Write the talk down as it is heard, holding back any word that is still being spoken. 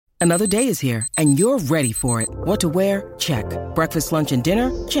Another day is here, and you're ready for it. What to wear? Check. Breakfast, lunch, and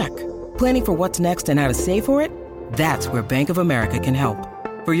dinner? Check. Planning for what's next and how to save for it? That's where Bank of America can help.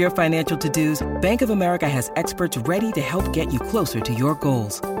 For your financial to-dos, Bank of America has experts ready to help get you closer to your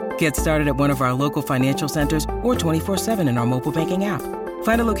goals. Get started at one of our local financial centers or 24/7 in our mobile banking app.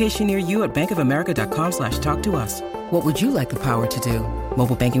 Find a location near you at bankofamerica.com/talktous. What would you like the power to do?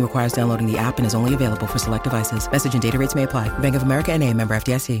 Mobile banking requires downloading the app and is only available for select devices. Message and data rates may apply. Bank of America N.A., member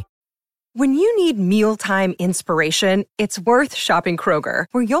FDIC. When you need mealtime inspiration, it's worth shopping Kroger,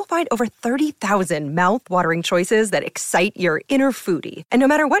 where you'll find over 30,000 mouth-watering choices that excite your inner foodie. And no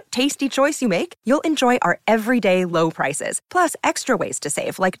matter what tasty choice you make, you'll enjoy our everyday low prices, plus extra ways to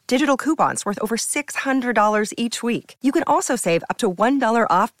save, like digital coupons worth over $600 each week. You can also save up to $1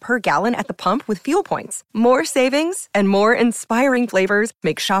 off per gallon at the pump with fuel points. More savings and more inspiring flavors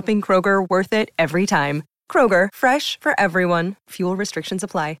make shopping Kroger worth it every time. Kroger, fresh for everyone. Fuel restrictions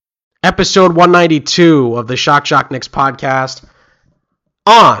apply. Episode 192 of the Shock Jock Knicks podcast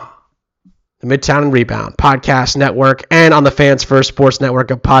on the Midtown and Rebound Podcast Network and on the Fans First Sports Network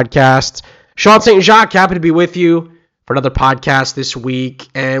of podcasts. Sean St. Jacques, happy to be with you for another podcast this week.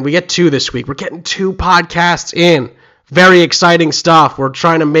 And we get two this week. We're getting two podcasts in. Very exciting stuff. We're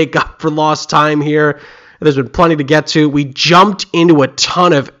trying to make up for lost time here. There's been plenty to get to. We jumped into a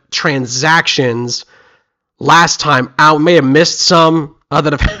ton of transactions last time out. We may have missed some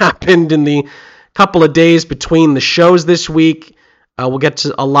that have happened in the couple of days between the shows this week. We'll get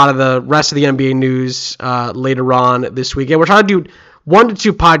to a lot of the rest of the NBA news later on this week. And we're trying to do 1 to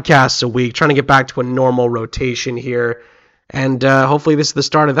 2 podcasts a week, trying to get back to a normal rotation here. And hopefully this is the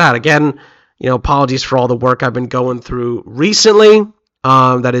start of that. Again, apologies for all the work I've been going through recently.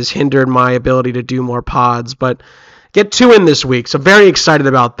 That has hindered my ability to do more pods. But get 2 in this week. So very excited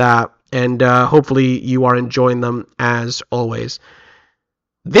about that. And hopefully you are enjoying them as always.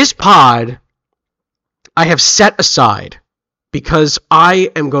 This pod I have set aside because I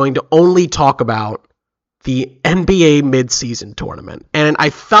am going to only talk about the NBA midseason tournament. And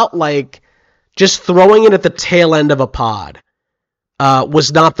I felt like just throwing it at the tail end of a pod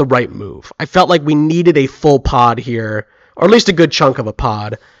was not the right move. I felt like we needed a full pod here, or at least a good chunk of a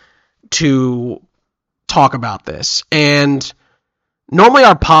pod, to talk about this. And normally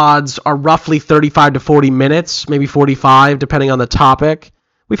our pods are roughly 35 to 40 minutes, maybe 45, depending on the topic.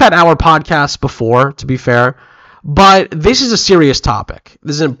 We've had hour podcasts before, to be fair, but this is a serious topic.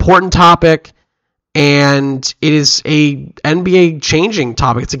 This is an important topic, and it is a NBA changing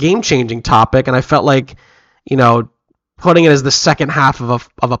topic. It's a game changing topic, and I felt like, putting it as the second half of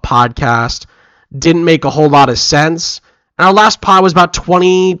a podcast didn't make a whole lot of sense. And our last pod was about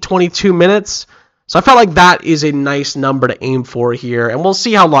 20, 22 minutes. So I felt like that is a nice number to aim for here. And we'll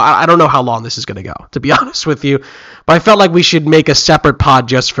see how long. I don't know how long this is going to go, to be honest with you. But I felt like we should make a separate pod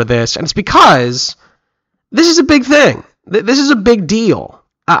just for this. And it's because this is a big thing. This is a big deal.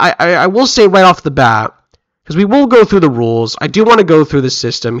 I will say right off the bat, because we will go through the rules. I do want to go through the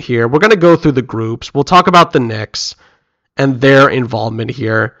system here. We're going to go through the groups. We'll talk about the Knicks and their involvement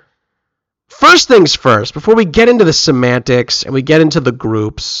here. First things first, before we get into the semantics and we get into the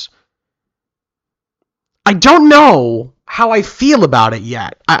groups, I don't know how I feel about it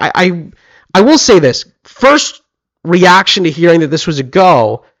yet. I will say this. First reaction to hearing that this was a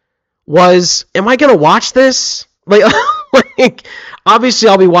go was, am I going to watch this? Like, obviously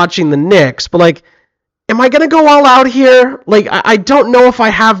I'll be watching the Knicks, but am I going to go all out here? I don't know if I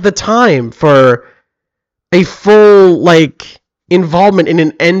have the time for a full, involvement in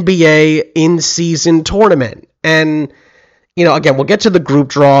an NBA in-season tournament. And again, we'll get to the group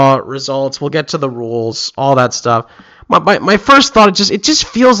draw results. We'll get to the rules, all that stuff. My first thought, it just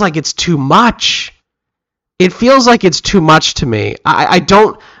feels like it's too much. It feels like it's too much to me. I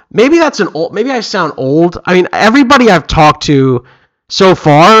don't. Maybe maybe I sound old. I mean, everybody I've talked to so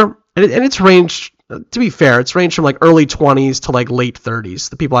far, and it's ranged. To be fair, it's ranged from early 20s to late 30s.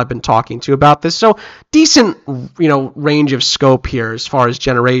 The people I've been talking to about this, so decent range of scope here as far as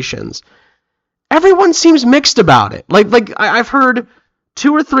generations. Everyone seems mixed about it. I've heard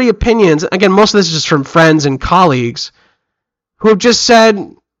 2 or 3 opinions. Again, most of this is just from friends and colleagues who have just said,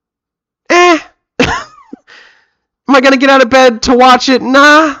 Am I going to get out of bed to watch it?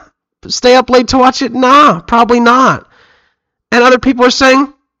 Nah. Stay up late to watch it? Nah, probably not. And other people are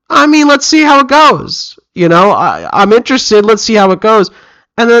saying, let's see how it goes. I'm interested. Let's see how it goes.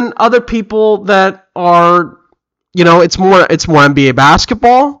 And then other people that are, it's more NBA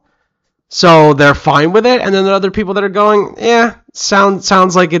basketball. So they're fine with it, and then there are other people that are going,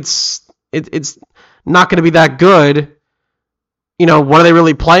 sounds like it's not going to be that good. What are they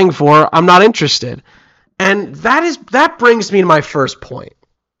really playing for? I'm not interested. And that brings me to my first point.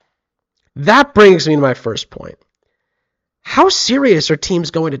 That brings me to my first point. How serious are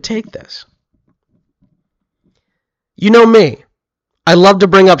teams going to take this? You know me. I love to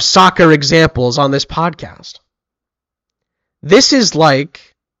bring up soccer examples on this podcast. This is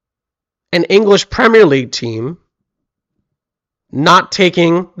like an English Premier League team not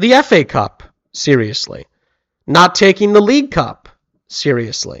taking the FA Cup seriously, not taking the League Cup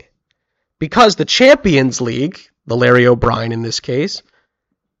seriously, because the Champions League, the Larry O'Brien in this case,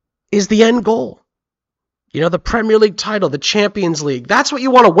 is the end goal. You know, the Premier League title, the Champions League, that's what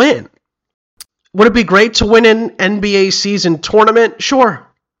you want to win. Would it be great to win an NBA season tournament? Sure.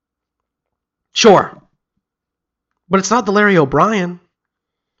 But it's not the Larry O'Brien.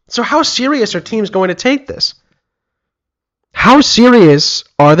 So how serious are teams going to take this? How serious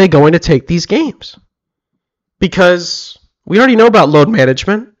are they going to take these games? Because we already know about load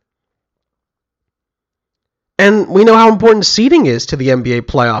management. And we know how important seeding is to the NBA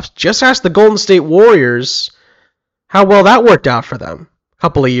playoffs. Just ask the Golden State Warriors how well that worked out for them a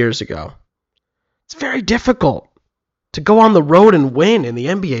couple of years ago. It's very difficult to go on the road and win in the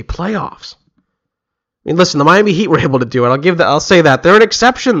NBA playoffs. I mean, listen, the Miami Heat were able to do it. I'll say that. They're an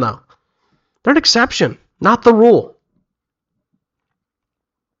exception, though. They're an exception, not the rule.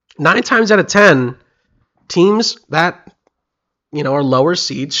 9 times out of 10, teams that, are lower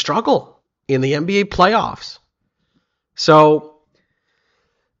seeds struggle in the NBA playoffs. So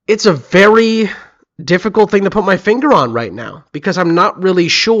it's a very difficult thing to put my finger on right now because I'm not really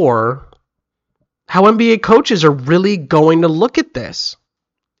sure how NBA coaches are really going to look at this.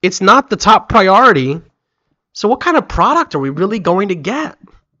 It's not the top priority. So what kind of product are we really going to get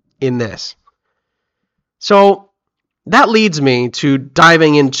in this? So that leads me to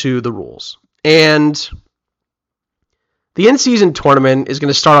diving into the rules. And the in-season tournament is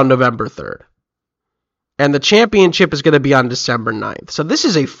going to start on November 3rd. And the championship is going to be on December 9th. So this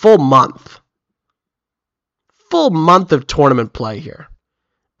is a full month. Full month of tournament play here.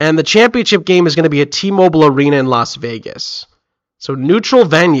 And the championship game is going to be at T-Mobile Arena in Las Vegas. So neutral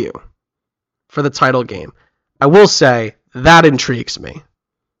venue for the title game. I will say, that intrigues me.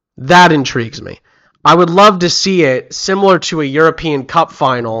 I would love to see it similar to a European Cup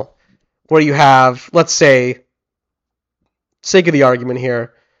final where you have, let's say, sake of the argument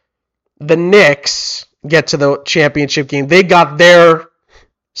here, the Knicks get to the championship game. They got their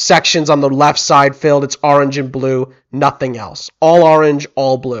sections on the left side filled. It's orange and blue, nothing else. All orange,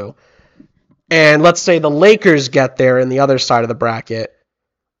 all blue. And let's say the Lakers get there in the other side of the bracket,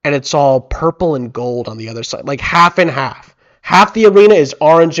 and it's all purple and gold on the other side, like half and half. Half the arena is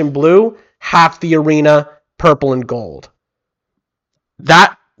orange and blue, half the arena purple and gold.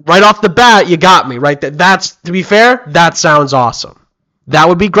 That, right off the bat, you got me, right? That's, to be fair, that sounds awesome. That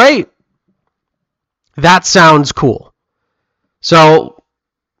would be great. That sounds cool. So,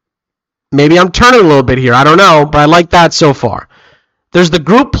 maybe I'm turning a little bit here. I don't know, but I like that so far. There's the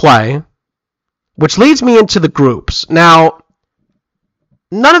group play, which leads me into the groups. Now,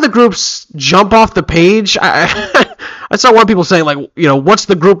 none of the groups jump off the page. I saw one people saying, what's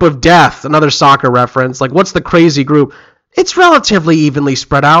the group of death? Another soccer reference. What's the crazy group? It's relatively evenly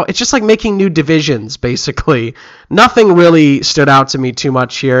spread out. It's just like making new divisions, basically. Nothing really stood out to me too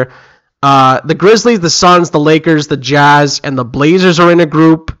much here. The Grizzlies, the Suns, the Lakers, the Jazz, and the Blazers are in a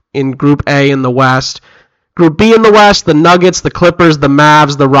group, in Group A in the West. Group B in the West, the Nuggets, the Clippers, the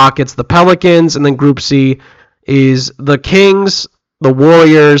Mavs, the Rockets, the Pelicans, and then Group C is the Kings, the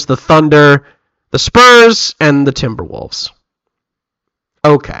Warriors, the Thunder, the Spurs, and the Timberwolves.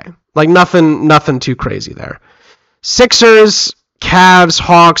 Okay. Nothing too crazy there. Sixers, Cavs,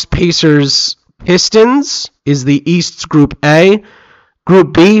 Hawks, Pacers, Pistons is the East's Group A.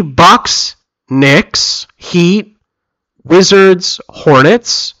 Group B, Bucks, Knicks, Heat, Wizards,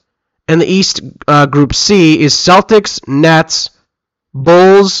 Hornets. And the East Group C is Celtics, Nets,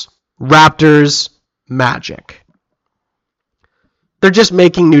 Bulls, Raptors, Magic. They're just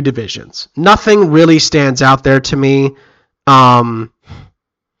making new divisions. Nothing really stands out there to me.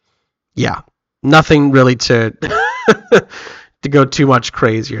 Nothing really to to go too much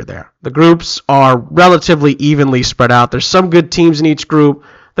crazier there. The groups are relatively evenly spread out. There's some good teams in each group.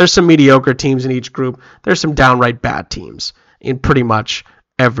 There's some mediocre teams in each group. There's some downright bad teams in pretty much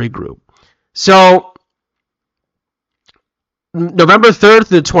every group. So, November 3rd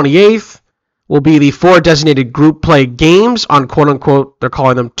through the 28th will be the 4 designated group play games on quote-unquote, they're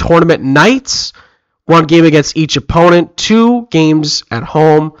calling them tournament nights. 1 game against each opponent, 2 games at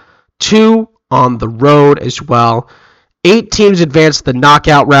home, 2 on the road as well. 8 teams advance to the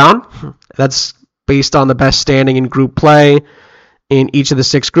knockout round. That's based on the best standing in group play in each of the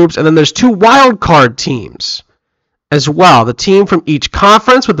 6 groups. And then there's 2 wild card teams as well. The team from each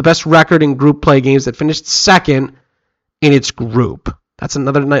conference with the best record in group play games that finished second in its group. That's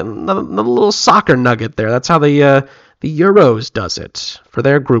another little soccer nugget there. That's how the Euros does it for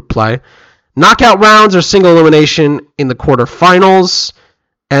their group play. Knockout rounds are single elimination in the quarterfinals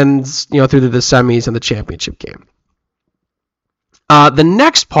and through the semis and the championship game. The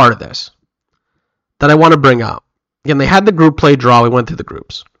next part of this that I want to bring up, again, they had the group play draw. We went through the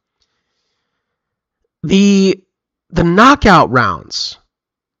groups. The knockout rounds,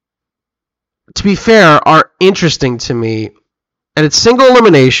 to be fair, are interesting to me. And it's single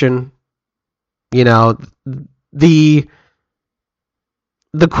elimination. The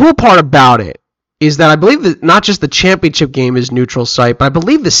cool part about it is that I believe that not just the championship game is neutral site, but I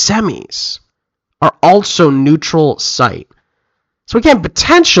believe the semis are also neutral site. So again,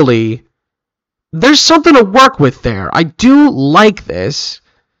 potentially, there's something to work with there. I do like this.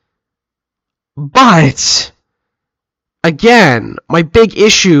 But again, my big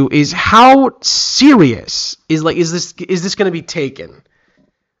issue is how serious is this going to be taken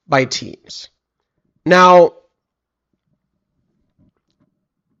by teams? Now,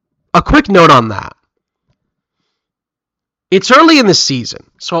 a quick note on that. It's early in the season,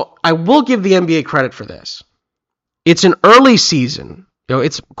 so I will give the NBA credit for this. It's an early season.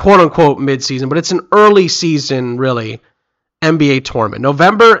 It's quote-unquote mid-season, but it's an early season, really, NBA tournament.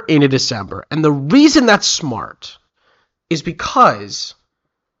 November into December. And the reason that's smart is because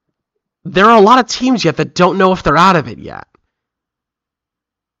there are a lot of teams yet that don't know if they're out of it yet.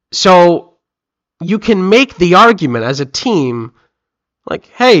 So you can make the argument as a team, like,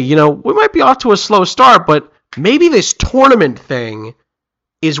 hey, we might be off to a slow start, but maybe this tournament thing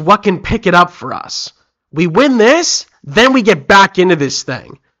is what can pick it up for us. We win this, then we get back into this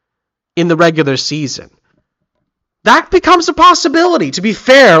thing in the regular season. That becomes a possibility. To be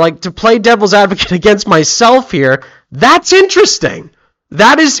fair, to play devil's advocate against myself here, that's interesting.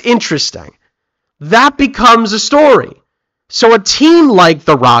 That is interesting. That becomes a story. So a team like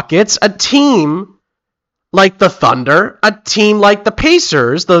the Rockets, a team like the Thunder, a team like the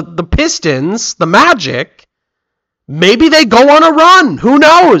Pacers, the Pistons, the Magic, maybe they go on a run. Who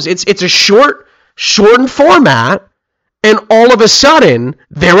knows? It's a shortened format, and all of a sudden,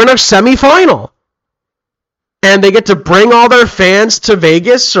 they're in a semifinal. And they get to bring all their fans to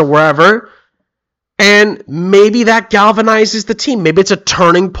Vegas or wherever, and maybe that galvanizes the team. Maybe it's a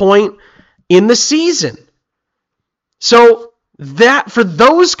turning point in the season. So that for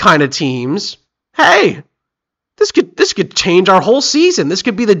those kind of teams, hey, this could change our whole season. This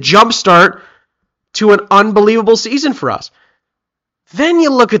could be the jumpstart to an unbelievable season for us. Then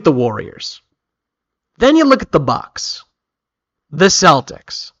you look at the Warriors. Then you look at the Bucks, the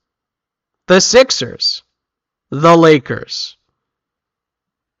Celtics, the Sixers, the Lakers,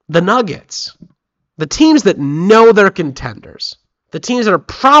 the Nuggets, the teams that know they're contenders, the teams that are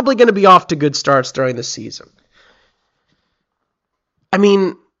probably going to be off to good starts during the season. I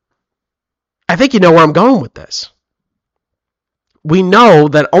mean, I think you know where I'm going with this. We know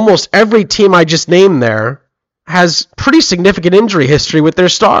that almost every team I just named there has pretty significant injury history with their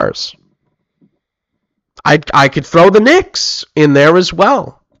stars. I could throw the Knicks in there as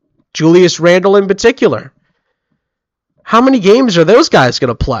well. Julius Randle in particular. How many games are those guys going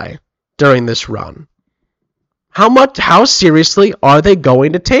to play during this run? How seriously are they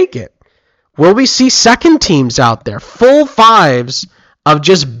going to take it? Will we see second teams out there, full fives of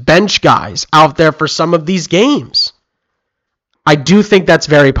just bench guys out there for some of these games? I do think that's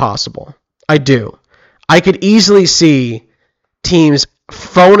very possible. I do. I could easily see teams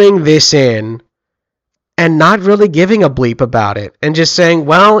phoning this in and not really giving a bleep about it and just saying,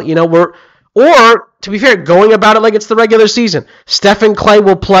 well, or to be fair, going about it like it's the regular season. Steph and Clay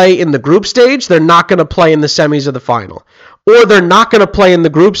will play in the group stage. They're not going to play in the semis or the final. Or they're not going to play in the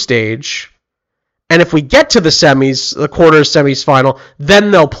group stage. And if we get to the semis, the quarters, semis, final, then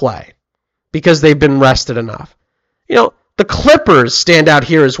they'll play because they've been rested enough. The Clippers stand out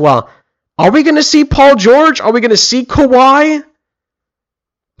here as well. Are we going to see Paul George? Are we going to see Kawhi?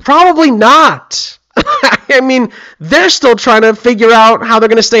 Probably not. I mean, they're still trying to figure out how they're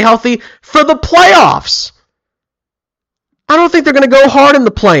going to stay healthy for the playoffs. I don't think they're going to go hard in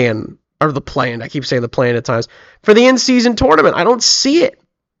the play-in. I keep saying the play-in at times. For the in-season tournament. I don't see it.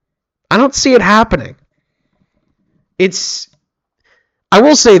 I don't see it happening. I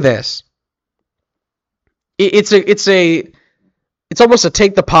will say this. It's almost a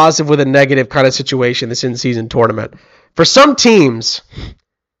take the positive with a negative kind of situation, this in-season tournament. For some teams,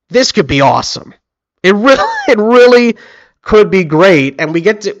 this could be awesome. It really could be great, and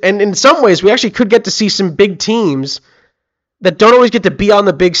in some ways, we actually could get to see some big teams that don't always get to be on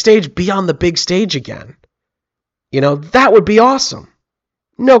the big stage again. That would be awesome.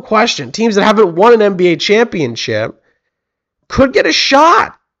 No question. Teams that haven't won an NBA championship could get a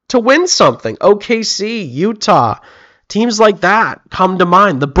shot to win something. OKC, Utah, teams like that come to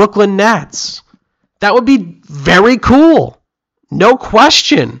mind. The Brooklyn Nets. That would be very cool. No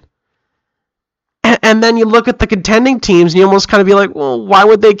question. And then you look at the contending teams and you almost kind of be like, well, why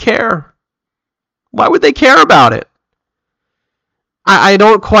would they care? Why would they care about it? I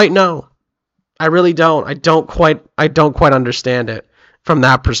don't quite know. I really don't. I don't quite understand it from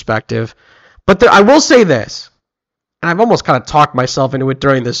that perspective. But I will say this, and I've almost kind of talked myself into it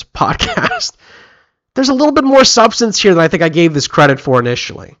during this podcast. There's a little bit more substance here than I think I gave this credit for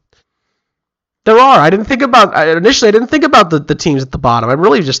initially. There are. I didn't think about the teams at the bottom. I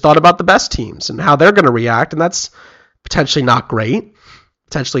really just thought about the best teams and how they're going to react, and that's potentially not great,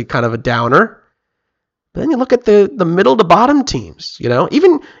 potentially kind of a downer. But then you look at the middle to bottom teams,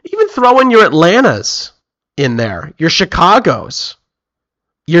 even throw in your Atlantas in there, your Chicagos,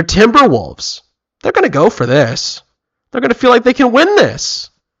 your Timberwolves. They're going to go for this. They're going to feel like they can win this.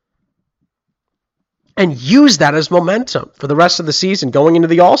 And use that as momentum for the rest of the season going into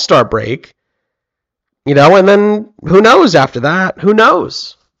the All-Star break. And then who knows after that? Who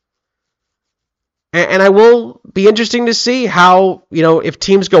knows? And I will be interesting to see how, if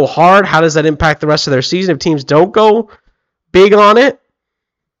teams go hard, how does that impact the rest of their season? If teams don't go big on it,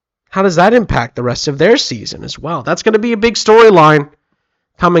 how does that impact the rest of their season as well? That's going to be a big storyline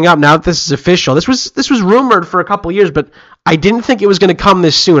coming up now that this is official. This was rumored for a couple years, but I didn't think it was going to come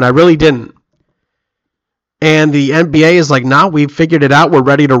this soon. I really didn't. And the NBA is like, nah, we've figured it out. We're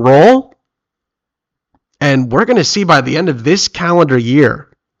ready to roll. And we're going to see by the end of this calendar year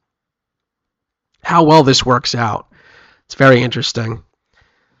how well this works out. It's very interesting.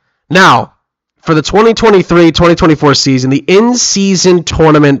 Now, for the 2023-2024 season, the in-season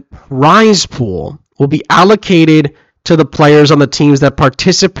tournament prize pool will be allocated to the players on the teams that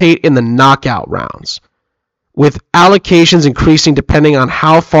participate in the knockout rounds, with allocations increasing depending on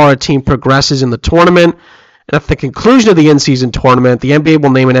how far a team progresses in the tournament. And at the conclusion of the in-season tournament, the NBA will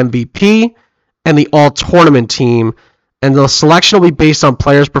name an MVP and the all-tournament team, and the selection will be based on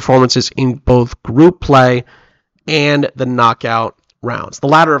players' performances in both group play and the knockout rounds. The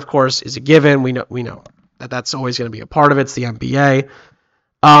latter, of course, is a given. We know that that's always going to be a part of it. It's the NBA.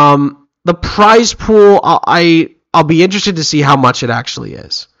 The prize pool, I'll be interested to see how much it actually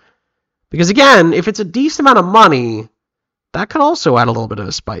is. Because again, if it's a decent amount of money, that could also add a little bit of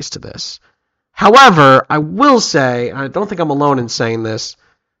a spice to this. However, I will say, and I don't think I'm alone in saying this,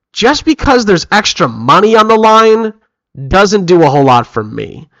 just because there's extra money on the line doesn't do a whole lot for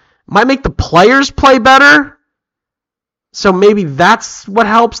me. Might make the players play better, so maybe that's what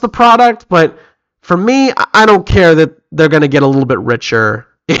helps the product, but for me, I don't care that they're going to get a little bit richer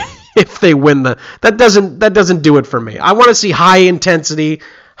if they win that doesn't do it for me. I want to see high intensity,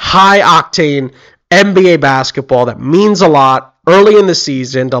 high octane NBA basketball that means a lot early in the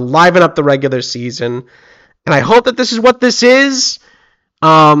season to liven up the regular season, and I hope that this is what this is.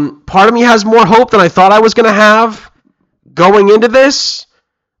 Part of me has more hope than I thought I was going to have going into this,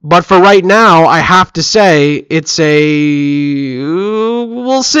 but for right now, I have to say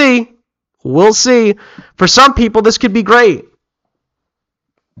we'll see. We'll see. For some people, this could be great.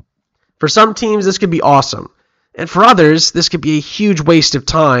 For some teams, this could be awesome. And for others, this could be a huge waste of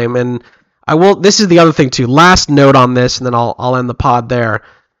time. And this is the other thing too. Last note on this, and then I'll end the pod there.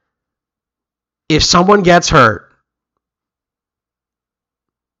 If someone gets hurt,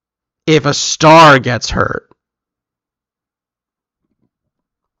 if a star gets hurt,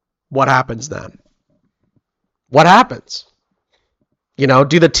 what happens then? What happens? Do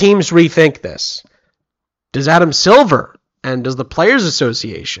the teams rethink this? Does Adam Silver and does the Players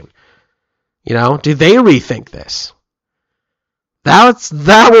Association, do they rethink this?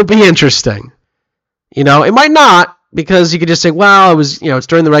 That will be interesting. It might not, because you could just say, well, it was, it's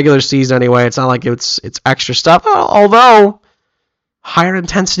during the regular season anyway. It's not like it's extra stuff. Although higher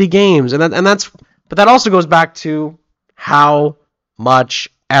intensity games, but that also goes back to how much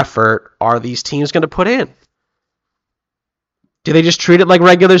effort are these teams going to put in? Do they just treat it like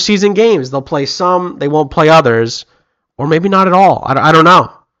regular season games? They'll play some, they won't play others, or maybe not at all. I don't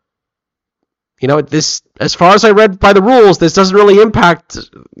know. This, as far as I read by the rules, this doesn't really impact,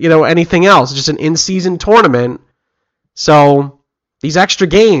 anything else. It's just an in-season tournament. So these extra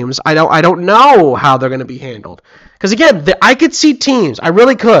games, I don't know how they're going to be handled. Because again, I could see teams. I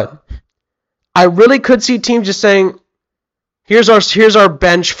really could see teams just saying, here's our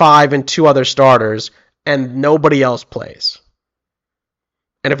bench 5 and 2 other starters, and nobody else plays.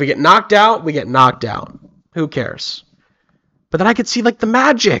 And if we get knocked out, we get knocked out. Who cares? But then I could see like the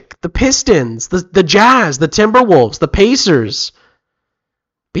Magic, the Pistons, the Jazz, the Timberwolves, the Pacers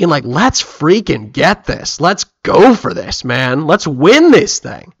being like, let's freaking get this. Let's go for this, man. Let's win this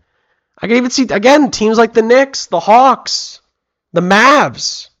thing. I can even see, again, teams like the Knicks, the Hawks, the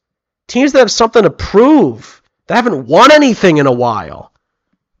Mavs. Teams that have something to prove. That haven't won anything in a while.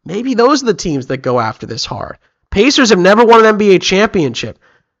 Maybe those are the teams that go after this hard. Pacers have never won an NBA championship.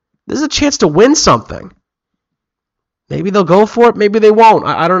 This is a chance to win something. Maybe they'll go for it. Maybe they won't.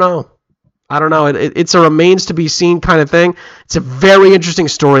 I don't know. It's a remains to be seen kind of thing. It's a very interesting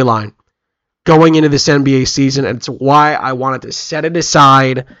storyline going into this NBA season, and it's why I wanted to set it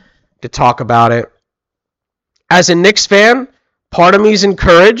aside to talk about it. As a Knicks fan, part of me is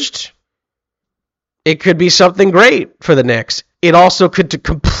encouraged. It could be something great for the Knicks. It also could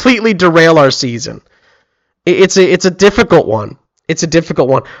completely derail our season. It's a difficult one. It's a difficult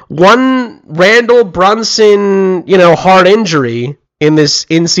one. One Randall Brunson, hard injury in this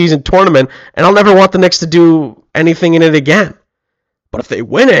in-season tournament, and I'll never want the Knicks to do anything in it again. But if they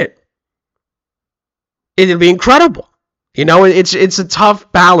win it, it'll be incredible. It's a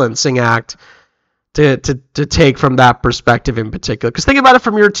tough balancing act to take from that perspective in particular. Because think about it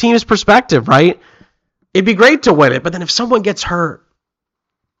from your team's perspective, right? It'd be great to win it, but then if someone gets hurt,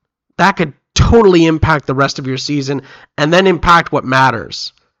 that could totally impact the rest of your season and then impact what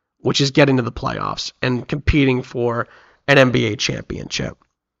matters, which is getting to the playoffs and competing for an NBA championship.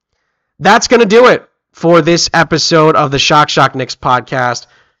 That's going to do it for this episode of the Shock Shock Knicks podcast.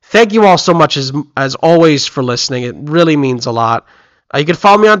 Thank you all so much as always for listening. It really means a lot. You can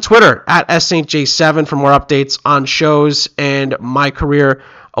follow me on Twitter at SSJ7 for more updates on shows and my career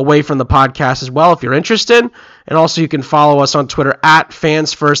away from the podcast as well if you're interested. And also you can follow us on Twitter at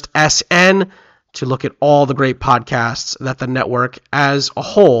FansFirstSN to look at all the great podcasts that the network as a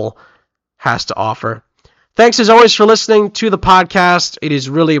whole has to offer. Thanks as always for listening to the podcast. It is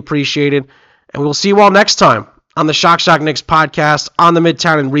really appreciated. And we'll see you all next time on the Shock Shock Knicks podcast on the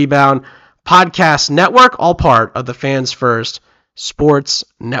Midtown and Rebound Podcast Network, all part of the Fans First Sports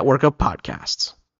Network of podcasts.